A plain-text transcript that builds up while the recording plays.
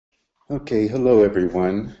Okay, hello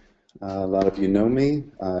everyone. A lot of you know me,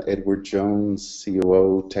 Edward Jones,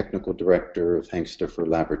 COO, Technical Director of Hangsterfer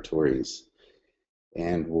Laboratories.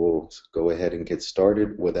 And we'll go ahead and get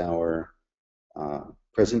started with our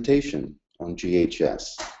presentation on GHS.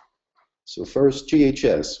 So first,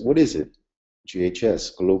 GHS, what is it?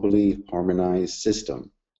 GHS, Globally Harmonized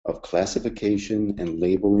System of Classification and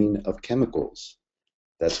Labeling of Chemicals.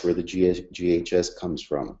 That's where the GHS comes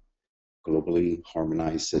from, Globally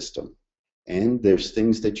Harmonized System. And there's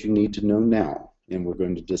things that you need to know now, and we're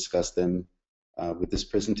going to discuss them with this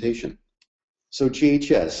presentation. So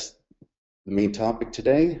GHS, the main topic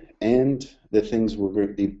today, and the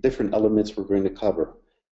different elements we're going to cover.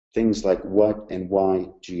 Things like what and why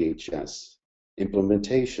GHS,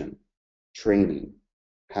 implementation, training,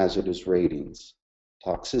 hazardous ratings,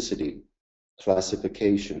 toxicity,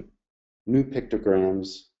 classification, new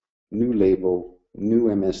pictograms, new label, new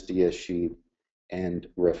MSDS sheet, and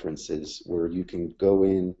references where you can go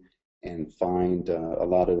in and find a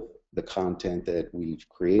lot of the content that we've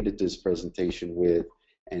created this presentation with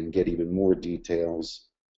and get even more details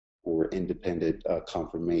or independent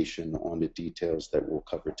confirmation on the details that we'll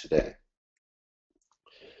cover today.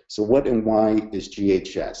 So what and why is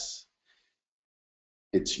GHS?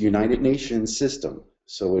 It's United Nations system.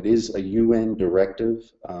 So it is a UN directive.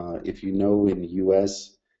 If you know, in the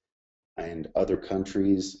US and other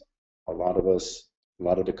countries, a lot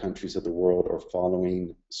of the countries of the world are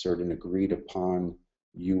following certain agreed upon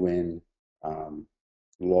UN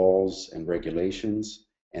laws and regulations,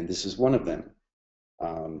 and this is one of them,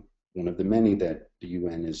 one of the many that the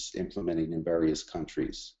UN is implementing in various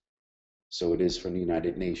countries. So it is from the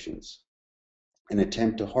United Nations. An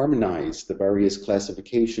attempt to harmonize the various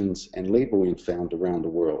classifications and labeling found around the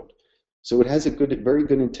world. So it has a very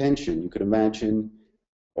good intention. You could imagine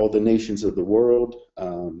all the nations of the world.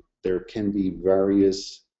 There can be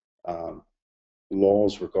various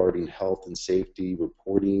laws regarding health and safety,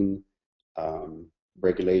 reporting,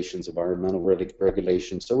 regulations, environmental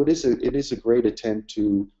regulations. So it is a great attempt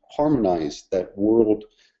to harmonize that world,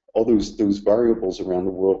 all those variables around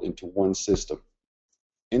the world into one system.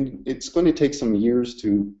 And it's going to take some years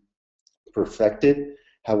to perfect it.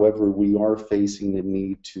 However, we are facing the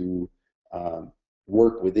need to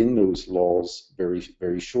work within those laws very,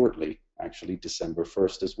 very shortly. Actually, December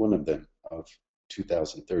 1st is one of them, of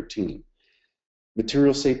 2013.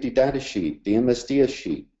 Material safety data sheet, the MSDS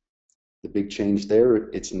sheet. The big change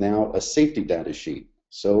there, it's now a safety data sheet.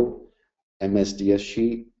 So MSDS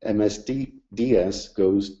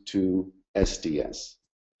goes to SDS.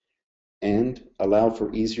 And allow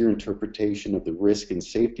for easier interpretation of the risk and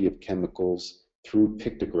safety of chemicals through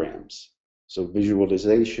pictograms. So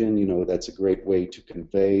visualization, that's a great way to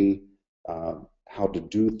convey how to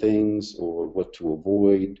do things or what to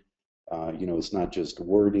avoid. It's not just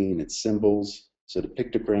wording, it's symbols. So the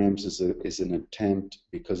pictograms is an attempt,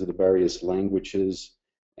 because of the various languages,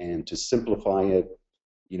 and to simplify it.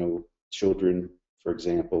 Children, for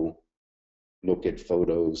example, look at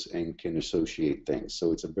photos and can associate things.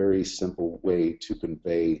 So it's a very simple way to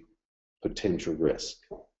convey potential risk.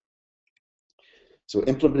 So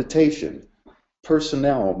implementation.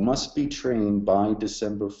 Personnel must be trained by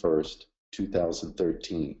December 1st,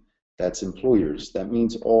 2013. That's employers. That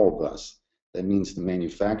means all of us. That means the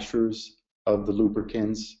manufacturers of the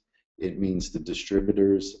lubricants, it means the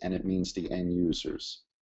distributors, and it means the end users.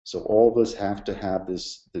 So all of us have to have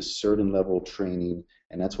this certain level of training,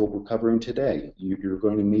 and that's what we're covering today. You're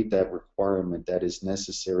going to meet that requirement that is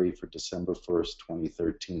necessary for December 1st,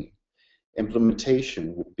 2013.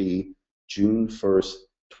 Implementation will be June 1st,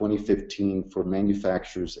 2015 for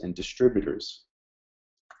manufacturers and distributors.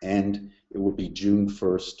 And it will be June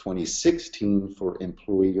 1st, 2016 for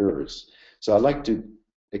employers. So I'd like to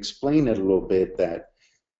explain it a little bit, that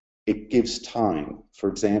it gives time. For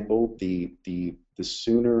example, the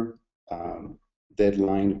sooner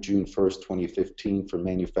deadline of June 1st, 2015 for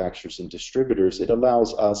manufacturers and distributors, it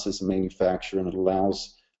allows us as a manufacturer, and it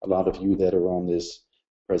allows a lot of you that are on this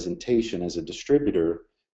presentation as a distributor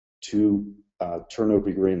to turn over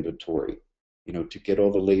your inventory, to get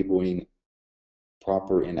all the labeling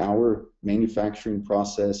proper in our manufacturing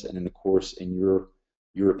process, and then of course in your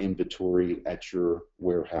inventory at your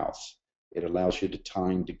warehouse. It allows you the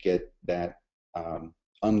time to get that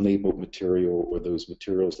unlabeled material, or those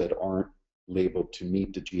materials that aren't labeled, to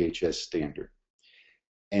meet the GHS standard.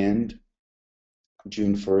 And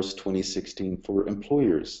June 1st, 2016 for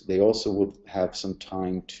employers. They also will have some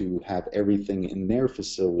time to have everything in their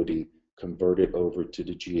facility converted over to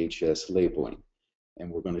the GHS labeling.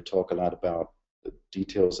 And we're going to talk a lot about the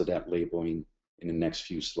details of that labeling in the next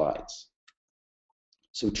few slides.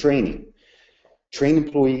 So training. Train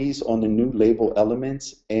employees on the new label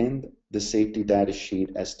elements and the safety data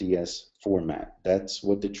sheet SDS format. That's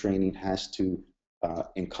what the training has to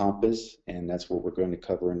encompass, and that's what we're going to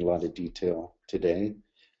cover in a lot of detail today.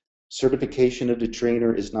 Certification of the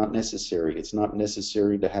trainer is not necessary. It's not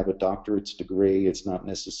necessary to have a doctorate's degree. It's not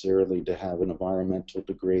necessarily to have an environmental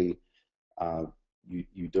degree.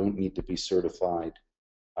 You don't need to be certified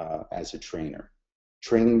as a trainer.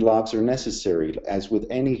 Training logs are necessary. As with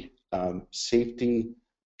any safety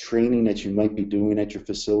training that you might be doing at your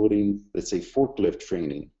facility, let's say forklift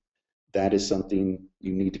training, that is something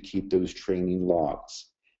you need to keep those training logs.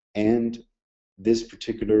 And this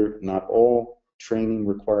particular, not all training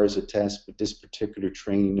requires a test, but this particular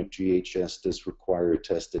training of GHS does require a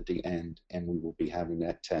test at the end, and we will be having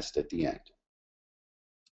that test at the end.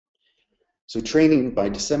 So training by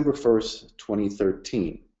December 1st,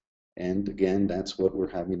 2013. And again, that's what we're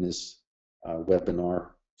having this webinar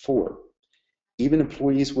for. Even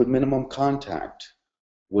employees with minimum contact.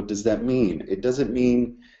 What does that mean? It doesn't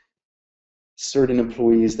mean certain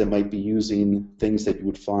employees that might be using things that you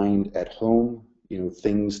would find at home,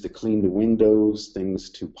 things to clean the windows, things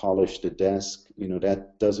to polish the desk.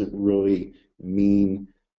 That doesn't really mean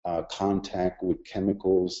contact with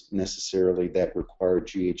chemicals necessarily that require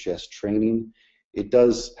GHS training. It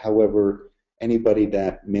does, however, anybody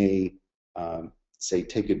that may say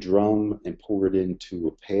take a drum and pour it into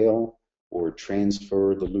a pail, or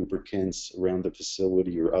transfer the lubricants around the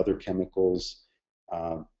facility or other chemicals,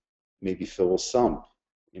 maybe fill a sump,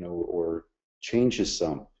 or change a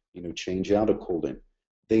sump, change out a coolant.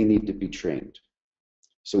 They need to be trained.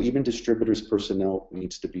 So even distributors personnel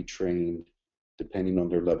needs to be trained depending on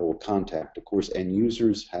their level of contact. Of course, end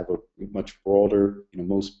users have a much broader,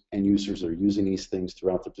 most end users are using these things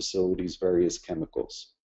throughout the facilities, various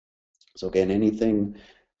chemicals. So again, anything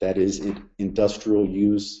that is in industrial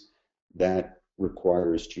use that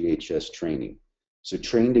requires GHS training. So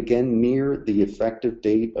trained again near the effective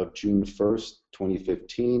date of June 1st,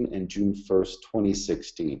 2015 and June 1st,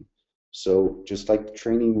 2016. So just like the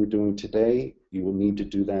training we're doing today, you will need to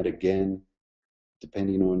do that again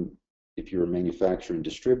depending on if you're a manufacturer and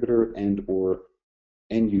distributor and or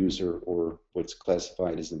end user, or what's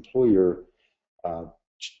classified as employer,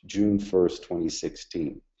 June 1st,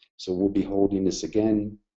 2016. So we'll be holding this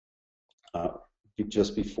again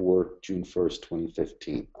just before June 1st,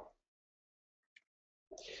 2015.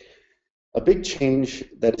 A big change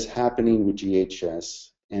that is happening with GHS,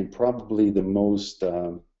 and probably the most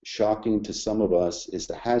shocking to some of us, is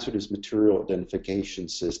the hazardous material identification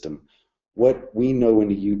system. What we know in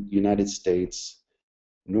the United States,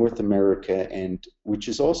 North America, and which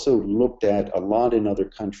is also looked at a lot in other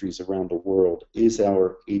countries around the world, is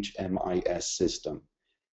our HMIS system.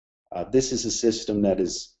 This is a system that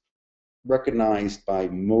is recognized by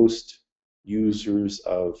most users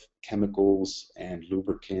of chemicals and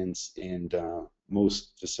lubricants in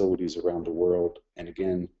most facilities around the world. And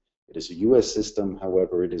again, it is a US system,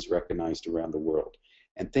 however, it is recognized around the world.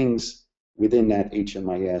 And things within that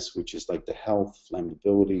HMIS, which is like the health,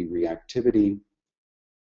 flammability, reactivity,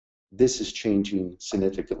 this is changing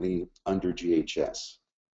significantly under GHS.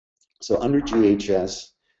 So under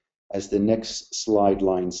GHS, as the next slide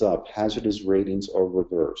lines up, hazardous ratings are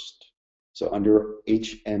reversed. So under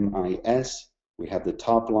HMIS, we have the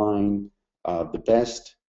top line, the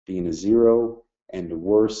best being a 0, and the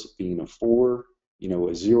worst being a 4.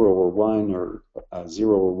 A 0 or 1, or a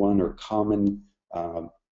 0 or 1 are common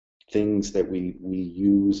things that we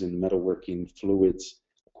use in metalworking fluids.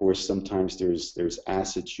 Of course, sometimes there's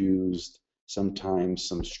acids used, sometimes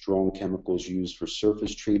some strong chemicals used for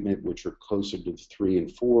surface treatment, which are closer to the 3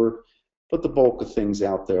 and 4, but the bulk of things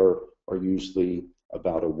out there are usually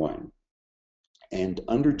about a 1. And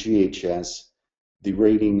under GHS, the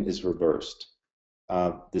rating is reversed.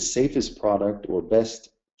 The safest product or best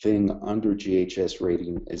thing under GHS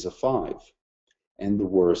rating is a 5, and the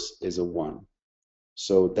worst is a 1.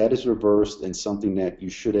 So that is reversed, and something that you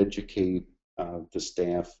should educate the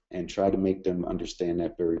staff and try to make them understand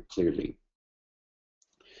that very clearly.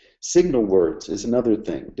 Signal words is another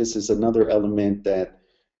thing. This is another element that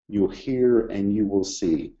you'll hear and you will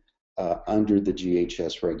see under the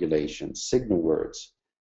GHS regulations. Signal words.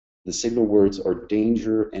 The signal words are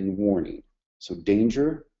danger and warning. So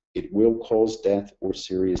danger, it will cause death or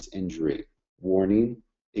serious injury. Warning,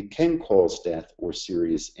 it can cause death or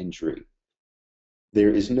serious injury. There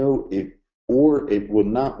is no, or it will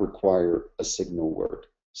not require a signal word.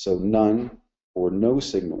 So none or no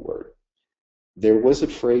signal word. There was a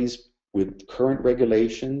phrase with current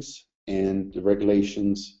regulations and the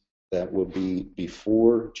regulations that will be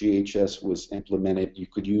before GHS was implemented. You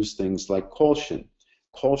could use things like caution.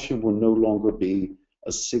 Caution will no longer be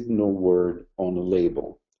a signal word on a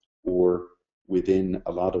label or within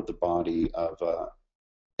a lot of the body of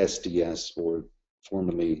SDS or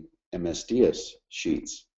formerly MSDS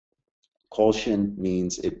sheets. Caution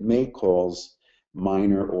means it may cause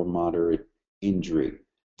minor or moderate injury.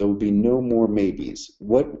 There will be no more maybes.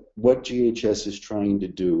 What GHS is trying to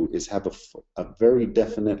do is have a very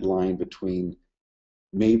definite line between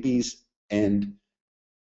maybes and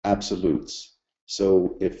absolutes.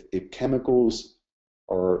 So if chemicals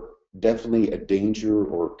are definitely a danger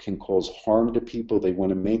or can cause harm to people, they want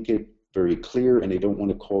to make it very clear and they don't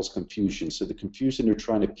want to cause confusion. So the confusion they're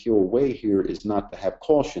trying to peel away here is not to have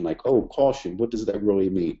caution, like, oh, caution, what does that really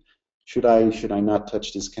mean? Should I not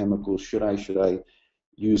touch this chemical? Should I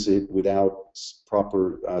use it without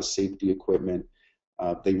proper safety equipment?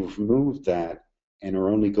 They removed that and are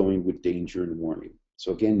only going with danger and warning.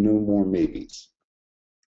 So again, no more maybes.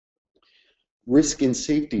 Risk and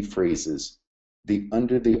safety phrases,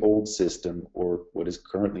 under the old system, or what is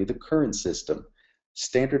currently the current system.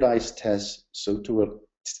 Standardized text so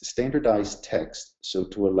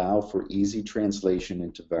to allow for easy translation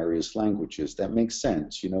into various languages. That makes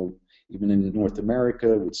sense. You know, even in North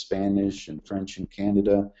America with Spanish and French in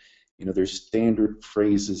Canada, you know, there's standard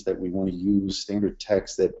phrases that we want to use, standard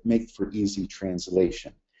text that make for easy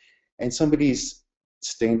translation. And some of these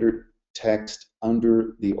standard text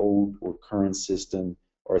under the old or current system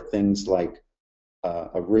are things like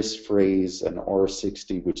a risk phrase, an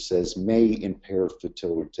R60, which says may impair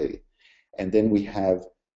fertility. And then we have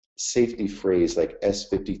safety phrase like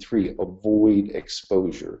S53, avoid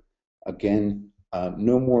exposure. Again,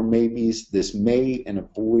 no more maybes. This may and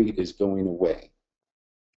avoid is going away.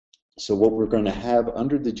 So what we're going to have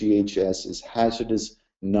under the GHS is hazardous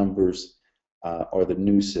numbers are the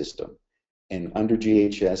new system. And under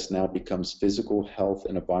GHS now becomes physical, health,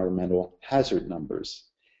 and environmental hazard numbers.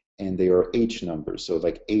 And they are H numbers. So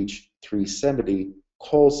like H370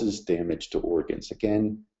 causes damage to organs.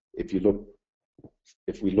 Again, if we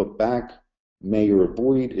look back, may or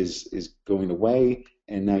avoid is going away,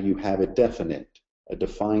 and now you have a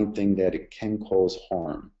defined thing that it can cause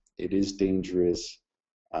harm. It is dangerous,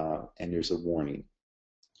 and there's a warning.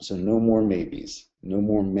 So no more maybes, no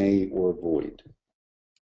more may or avoid.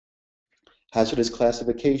 Hazardous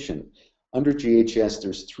classification. Under GHS,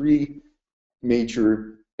 there's three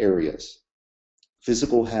major areas: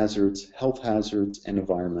 physical hazards, health hazards, and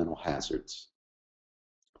environmental hazards.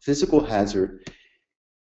 Physical hazard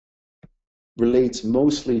relates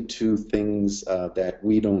mostly to things that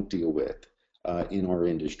we don't deal with in our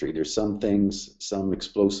industry. There's some things, some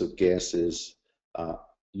explosive gases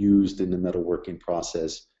used in the metalworking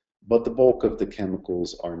process, but the bulk of the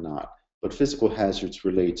chemicals are not. But physical hazards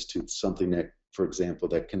relates to something that, for example,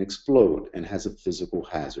 that can explode and has a physical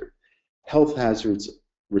hazard. Health hazards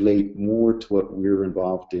relate more to what we're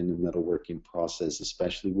involved in the metalworking process,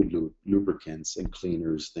 especially with lubricants and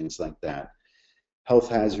cleaners, things like that. Health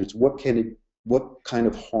hazards, what kind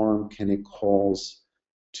of harm can it cause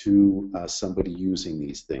to somebody using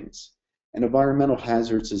these things? And environmental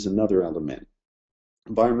hazards is another element.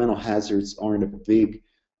 Environmental hazards aren't a big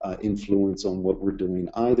influence on what we're doing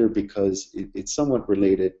either, because it's somewhat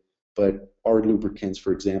related, but our lubricants,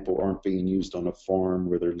 for example, aren't being used on a farm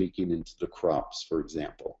where they're leaking into the crops, for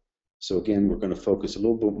example. So again, we're going to focus a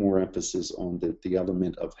little bit more emphasis on the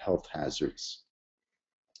element of health hazards.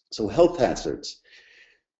 So health hazards,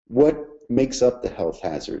 what makes up the health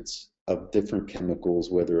hazards of different chemicals,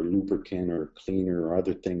 whether a lubricant or a cleaner or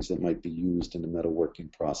other things that might be used in the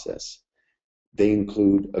metalworking process? They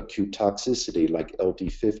include acute toxicity like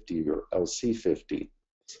LD50 or LC50,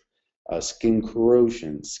 skin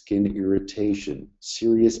corrosion, skin irritation,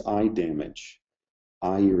 serious eye damage,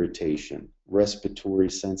 eye irritation, respiratory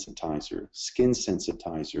sensitizer, skin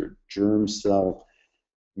sensitizer, germ cell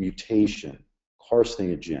mutation,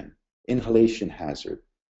 carcinogen, inhalation hazard,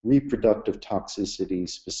 reproductive toxicity,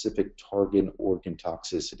 specific target organ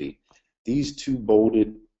toxicity. These two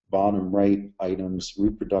bolded bottom right items,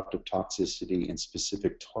 reproductive toxicity and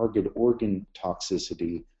specific target organ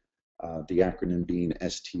toxicity, the acronym being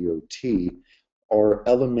STOT, are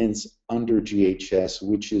elements under GHS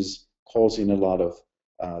which is causing a lot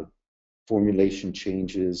of formulation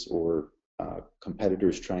changes or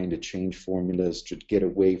competitors trying to change formulas to get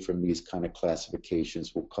away from these kind of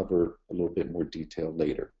classifications. We'll cover a little bit more detail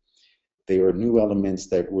later. They are new elements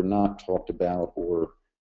that were not talked about or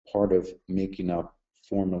part of making up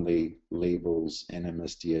formally labels and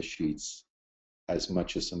MSDS sheets as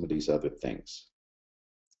much as some of these other things.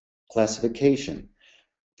 Classification,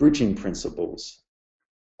 bridging principles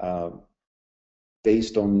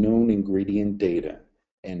based on known ingredient data.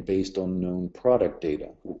 and based on known product data.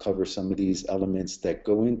 We'll cover some of these elements that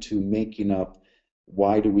go into making up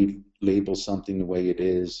why do we label something the way it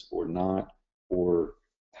is or not, or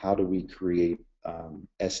how do we create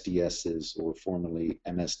SDSs, or formerly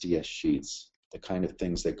MSDS sheets, the kind of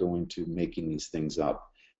things that go into making these things up.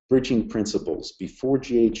 Bridging principles. Before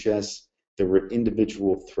GHS, there were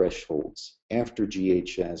individual thresholds. After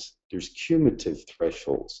GHS, there's cumulative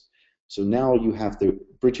thresholds. So now you have the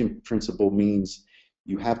bridging principle means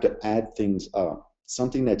you have to add things up.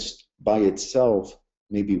 Something that's by itself,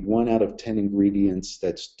 maybe 1 out of 10 ingredients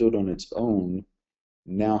that stood on its own,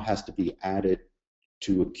 now has to be added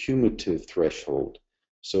to a cumulative threshold.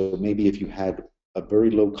 So maybe if you had a very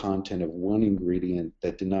low content of one ingredient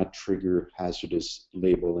that did not trigger hazardous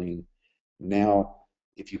labeling, now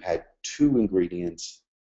if you had 2 ingredients,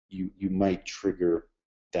 you might trigger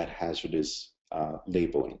that hazardous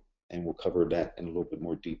labeling. And we'll cover that in a little bit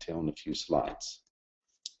more detail in a few slides.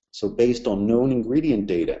 So based on known ingredient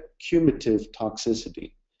data, cumulative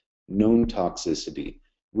toxicity, known toxicity,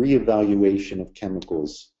 reevaluation of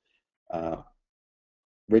chemicals,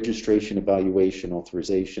 registration, evaluation,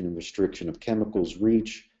 authorization, and restriction of chemicals,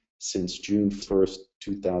 REACH, since June 1st,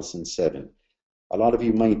 2007. A lot of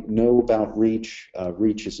you might know about REACH.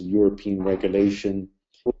 REACH is a European regulation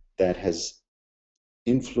that has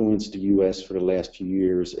influenced the U.S. for the last few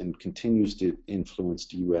years and continues to influence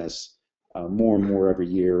the U.S. More and more every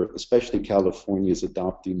year. Especially California is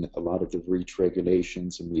adopting a lot of the REACH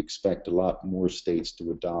regulations, and we expect a lot more states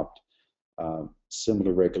to adopt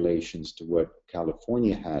similar regulations to what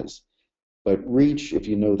California has. But REACH, if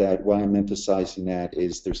you know that, why I'm emphasizing that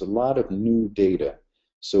is there's a lot of new data.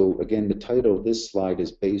 So again, the title of this slide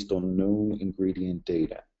is based on known ingredient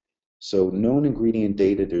data. So known ingredient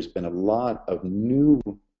data, there's been a lot of new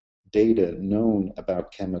data known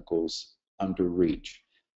about chemicals under REACH.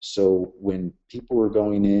 So when people are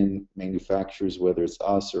going in, manufacturers, whether it's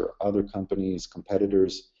us or other companies,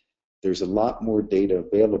 competitors, there's a lot more data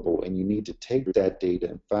available, and you need to take that data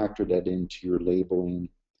and factor that into your labeling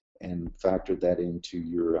and factor that into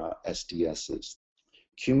your SDSs.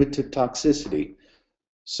 Cumulative toxicity.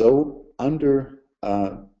 So under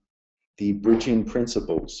the bridging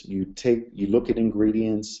principles, you look at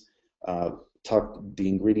ingredients, the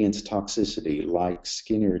ingredients toxicity, like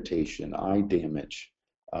skin irritation, eye damage,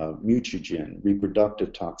 mutagen,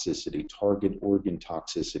 reproductive toxicity, target organ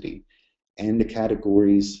toxicity, and the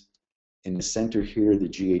categories in the center here, the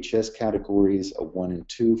GHS categories, 1 and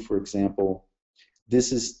 2, for example.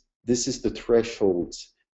 This is the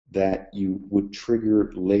thresholds that you would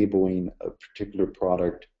trigger labeling a particular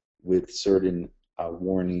product with certain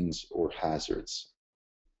warnings or hazards.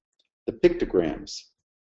 The pictograms.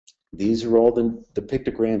 These are all the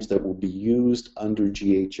pictograms that will be used under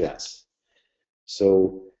GHS.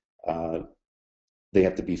 So they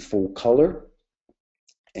have to be full color,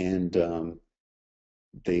 and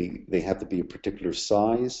they have to be a particular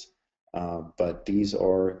size, but these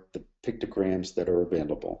are the pictograms that are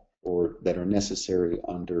available or that are necessary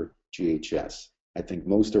under GHS. I think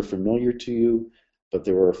most are familiar to you, but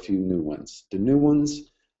there are a few new ones. The new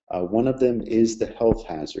ones, one of them is the health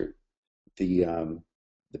hazard. The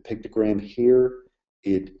pictogram here,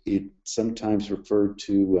 it sometimes referred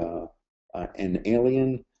to an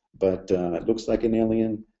alien, but it looks like an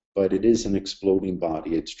alien, but it is an exploding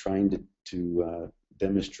body. It's trying to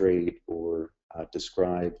demonstrate or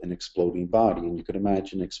describe an exploding body, and you can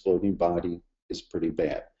imagine exploding body is pretty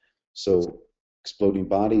bad. So exploding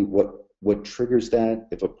body, what triggers that?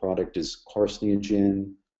 If a product is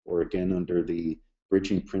carcinogen, or again under the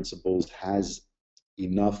bridging principles has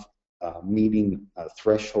enough meeting a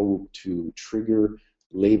threshold to trigger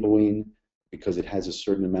labeling because it has a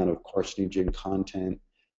certain amount of carcinogen content,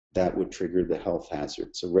 that would trigger the health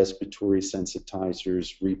hazard. So respiratory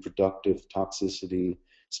sensitizers, reproductive toxicity,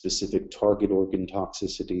 specific target organ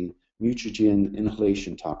toxicity, mutagen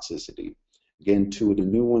inhalation toxicity. Again, 2 of the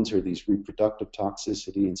new ones are these reproductive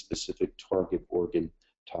toxicity and specific target organ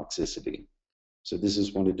toxicity. So this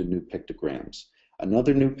is one of the new pictograms.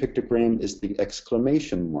 Another new pictogram is the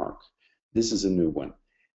exclamation mark. This is a new one.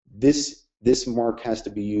 This mark has to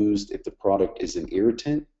be used if the product is an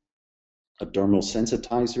irritant, a dermal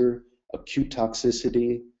sensitizer, acute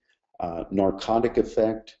toxicity, narcotic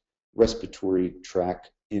effect, respiratory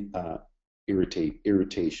tract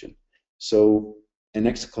irritation. So an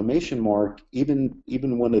exclamation mark, even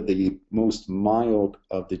one of the most mild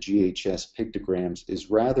of the GHS pictograms, is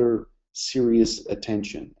rather serious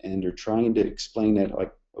attention, and they're trying to explain that,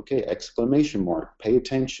 like, okay, exclamation mark, pay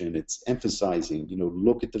attention, it's emphasizing,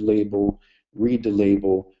 look at the label, read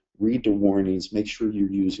the warnings, make sure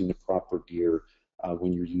you're using the proper gear,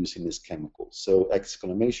 when you're using this chemical. So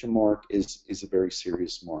exclamation mark is a very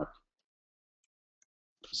serious mark.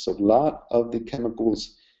 So a lot of the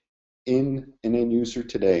chemicals in an end user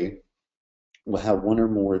today will have one or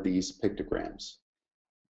more of these pictograms.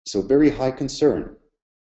 So very high concern.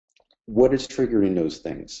 What is triggering those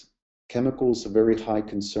things? Chemicals of very high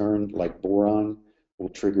concern, like boron, will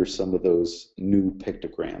trigger some of those new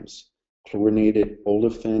pictograms. Chlorinated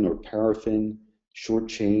olefin or paraffin, short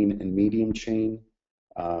chain and medium chain,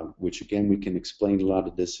 which again, we can explain a lot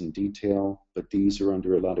of this in detail, but these are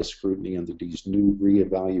under a lot of scrutiny under these new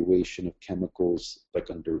reevaluation of chemicals, like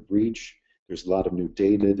under REACH. There's a lot of new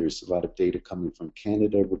data. There's a lot of data coming from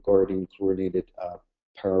Canada regarding chlorinated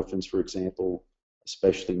paraffins, for example,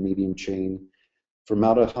 especially medium chain.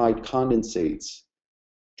 Formaldehyde condensates,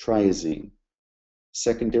 triazine.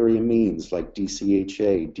 Secondary amines like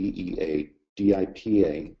DCHA, DEA,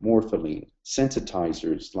 DIPA, morpholine.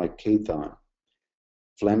 Sensitizers like Kathon.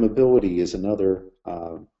 Flammability is another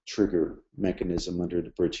trigger mechanism under the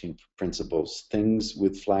bridging principles. Things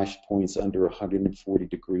with flash points under 140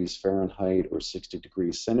 degrees Fahrenheit or 60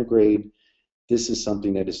 degrees centigrade. This is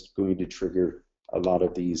something that is going to trigger a lot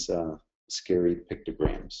of these scary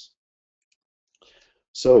pictograms.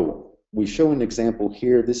 So we show an example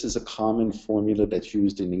here. This is a common formula that's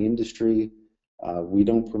used in the industry. We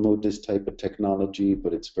don't promote this type of technology,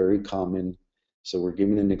 but it's very common. So we're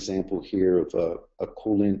giving an example here of a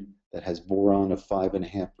coolant that has boron of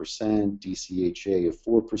 5.5%, DCHA of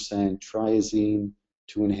 4%, triazine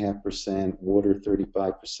 2.5%, water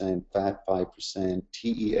 35%, fat 5%,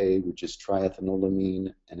 TEA, which is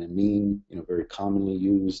triethanolamine, and amine, very commonly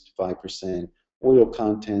used, 5%, oil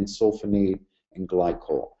content, sulfonate, and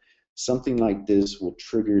glycol. Something like this will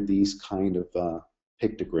trigger these kind of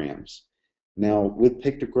pictograms. Now, with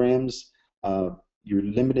pictograms, you're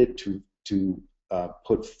limited to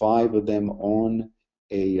put 5 of them on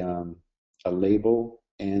a label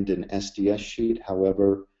and an SDS sheet.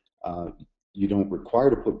 However, you don't require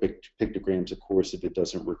to put pictograms, of course, if it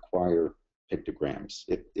doesn't require pictograms,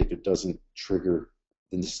 if it doesn't trigger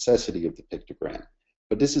the necessity of the pictogram.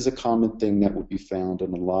 But this is a common thing that would be found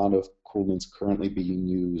in a lot of coolants currently being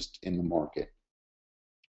used in the market.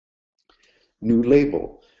 New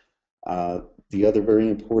label, the other very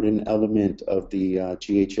important element of the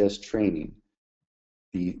GHS training,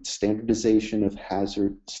 the standardization of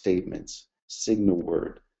hazard statements, signal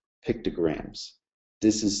word, pictograms.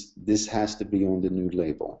 This has to be on the new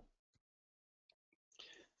label.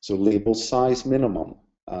 So label size minimum,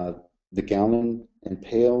 the gallon and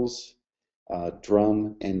pails,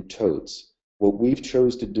 drum and totes. What we've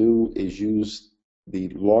chose to do is use the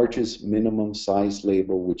largest minimum size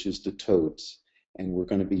label, which is the totes, and we're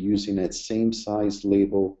going to be using that same size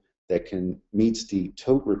label that meets the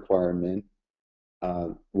tote requirement,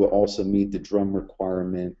 will also meet the drum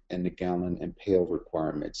requirement and the gallon and pail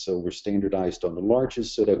requirement. So we're standardized on the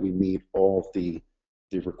largest so that we meet all of the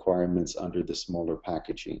requirements under the smaller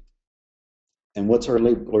packaging. And what's our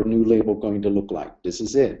new label going to look like? This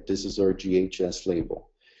is it. This is our GHS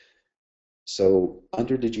label. So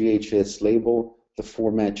under the GHS label, the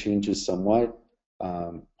format changes somewhat.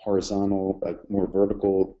 Horizontal, more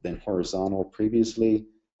vertical than horizontal previously.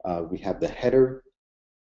 We have the header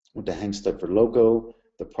with the Hangsterfer logo,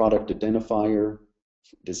 the product identifier,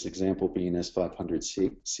 this example being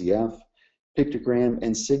S500CF, pictogram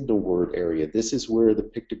and signal word area. This is where the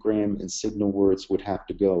pictogram and signal words would have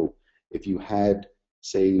to go. If you had,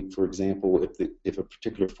 say, for example, if a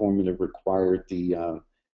particular formula required the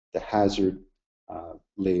hazard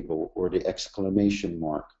label or the exclamation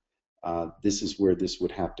mark, this is where this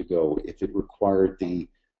would have to go. If it required the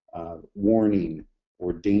warning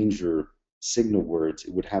or danger signal words,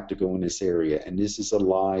 it would have to go in this area. And this is a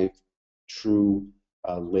live, true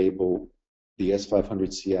label. The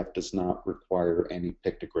S500CF does not require any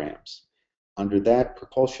pictograms. Under that,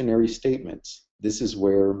 precautionary statements. This is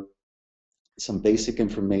where some basic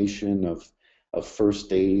information of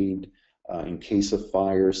first aid in case of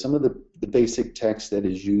fire, some of the basic text that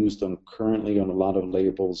is used currently on a lot of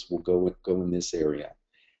labels will go in this area.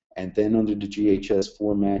 And then under the GHS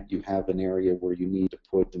format, you have an area where you need to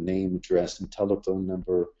put the name, address, and telephone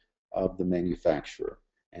number of the manufacturer,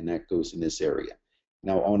 and that goes in this area.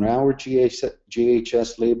 Now on our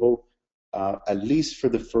GHS label, at least for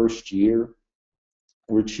the first year,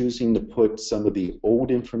 we're choosing to put some of the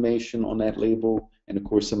old information on that label, and of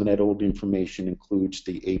course some of that old information includes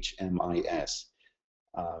the HMIS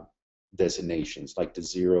designations, like the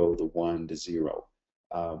 0, the 1, the 0.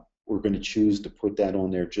 We're going to choose to put that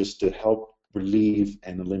on there just to help relieve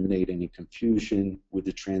and eliminate any confusion with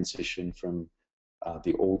the transition from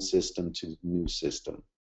the old system to the new system.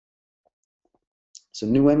 So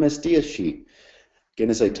new MSDS sheet. Again,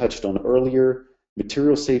 as I touched on earlier,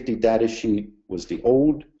 material safety data sheet was the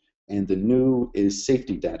old, and the new is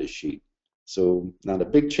safety data sheet. So not a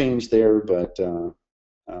big change there, but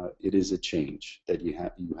it is a change that you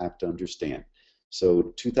have to understand.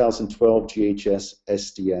 So 2012 GHS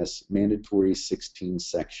SDS mandatory 16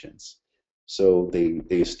 sections. So they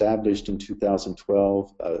established in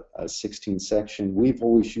 2012 a 16 section. We've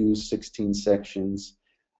always used 16 sections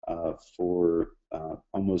for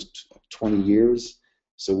almost 20 years.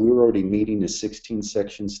 So we were already meeting a 16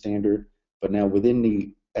 section standard, but now within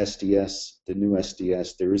the SDS, the new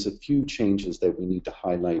SDS, there is a few changes that we need to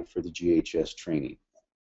highlight for the GHS training.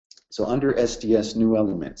 So under SDS new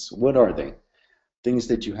elements, what are they? Things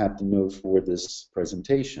that you have to know for this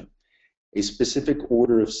presentation. A specific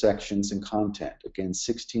order of sections and content. Again,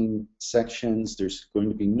 16 sections. There's going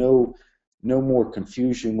to be no more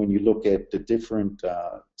confusion when you look at the different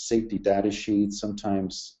safety data sheets.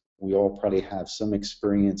 Sometimes we all probably have some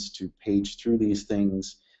experience to page through these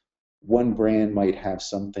things. One brand might have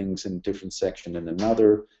some things in a different section than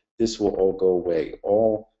another. This will all go away.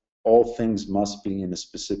 All things must be in a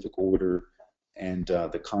specific order, and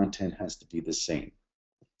the content has to be the same.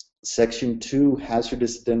 Section 2,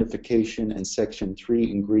 hazardous identification, and Section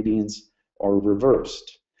 3, ingredients are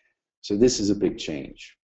reversed. So this is a big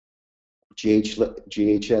change.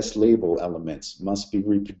 GHS label elements must be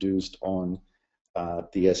reproduced on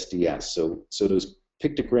the SDS. So those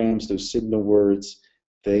pictograms, those signal words,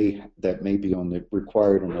 that may be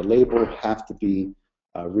required on the label have to be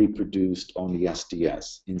reproduced on the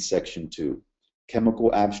SDS in Section 2.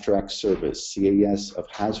 Chemical abstract service, CAS of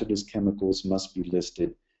hazardous chemicals must be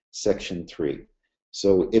listed, Section 3.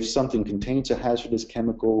 So if something contains a hazardous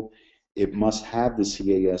chemical, it must have the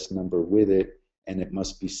CAS number with it, and it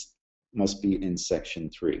must be in Section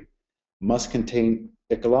 3. Must contain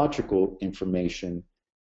ecological information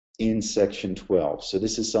in Section 12. So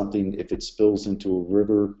this is something, if it spills into a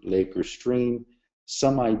river, lake, or stream,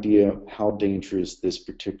 some idea how dangerous this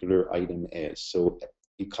particular item is. So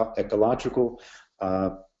ecological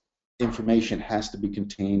information has to be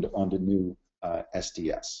contained on the new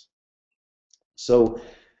SDS. So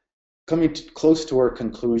coming close to our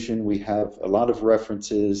conclusion, we have a lot of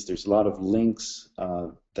references. There's a lot of links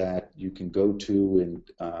that you can go to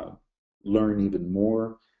and learn even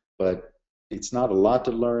more, but it's not a lot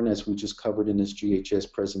to learn, as we just covered in this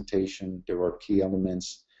GHS presentation. There are key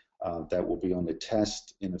elements that will be on the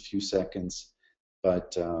test in a few seconds,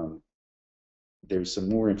 but there's some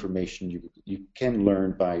more information you can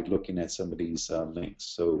learn by looking at some of these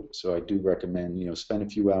links. So I do recommend, spend a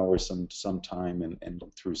few hours some time and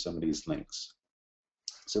look through some of these links.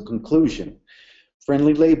 So conclusion,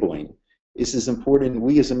 friendly labeling. This is important.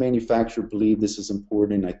 We as a manufacturer believe this is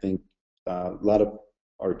important. I think a lot of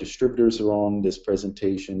our distributors are on this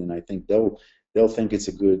presentation, and I think they'll think it's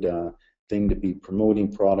a good thing to be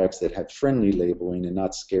promoting products that have friendly labeling and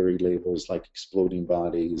not scary labels like exploding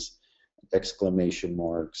bodies, exclamation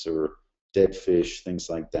marks, or dead fish, things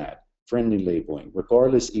like that. Friendly labeling.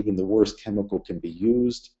 Regardless, even the worst chemical can be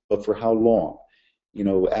used, but for how long?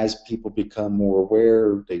 As people become more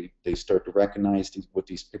aware, they start to recognize what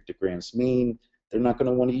these pictograms mean. They're not going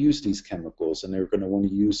to want to use these chemicals, and they're going to want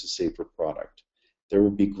to use a safer product. There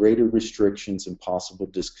will be greater restrictions and possible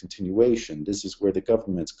discontinuation. This is where the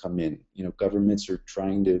governments come in. Governments are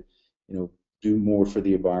trying to, do more for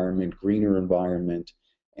the environment, greener environment,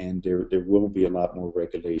 and there will be a lot more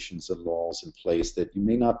regulations and laws in place that you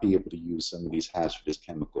may not be able to use some of these hazardous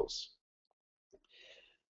chemicals.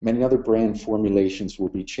 Many other brand formulations will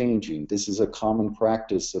be changing. This is a common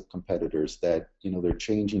practice of competitors that, they're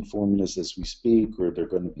changing formulas as we speak, or they're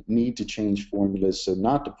going to need to change formulas so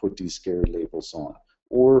not to put these scary labels on,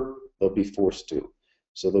 or they'll be forced to.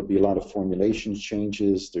 So there'll be a lot of formulation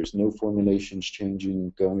changes. There's no formulations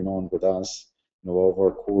changing going on with us. All of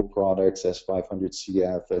our core products,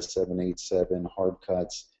 S500CF, S787, hard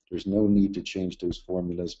cuts, there's no need to change those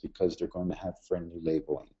formulas because they're going to have friendly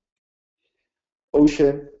labeling.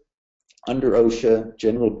 OSHA, under OSHA,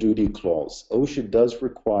 General Duty Clause. OSHA does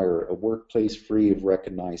require a workplace free of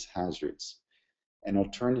recognized hazards. An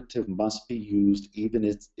alternative must be used even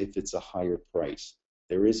if it's a higher price.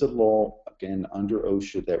 There is a law, again, under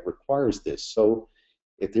OSHA that requires this. So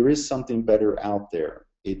if there is something better out there,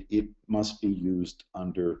 it must be used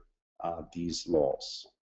under these laws.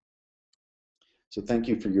 So thank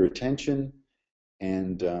you for your attention.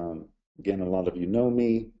 And again, a lot of you know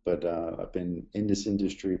me, but I've been in this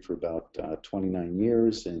industry for about 29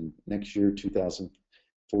 years, and next year,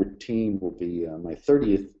 2014, will be my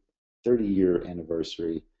 30-year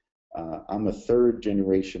anniversary. I'm a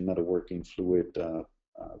third-generation metalworking fluid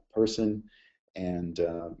person, And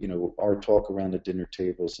you know, our talk around the dinner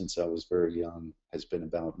table since I was very young has been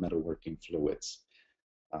about metalworking fluids.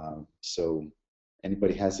 So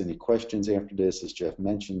anybody has any questions after this, as Jeff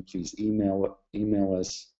mentioned, please email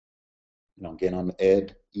us. You know, again, I'm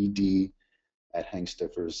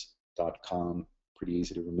ed@hangsteffers.com. Pretty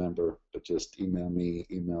easy to remember, but just email me,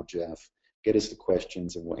 email Jeff, get us the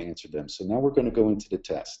questions, and we'll answer them. So now we're going to go into the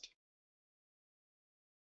test.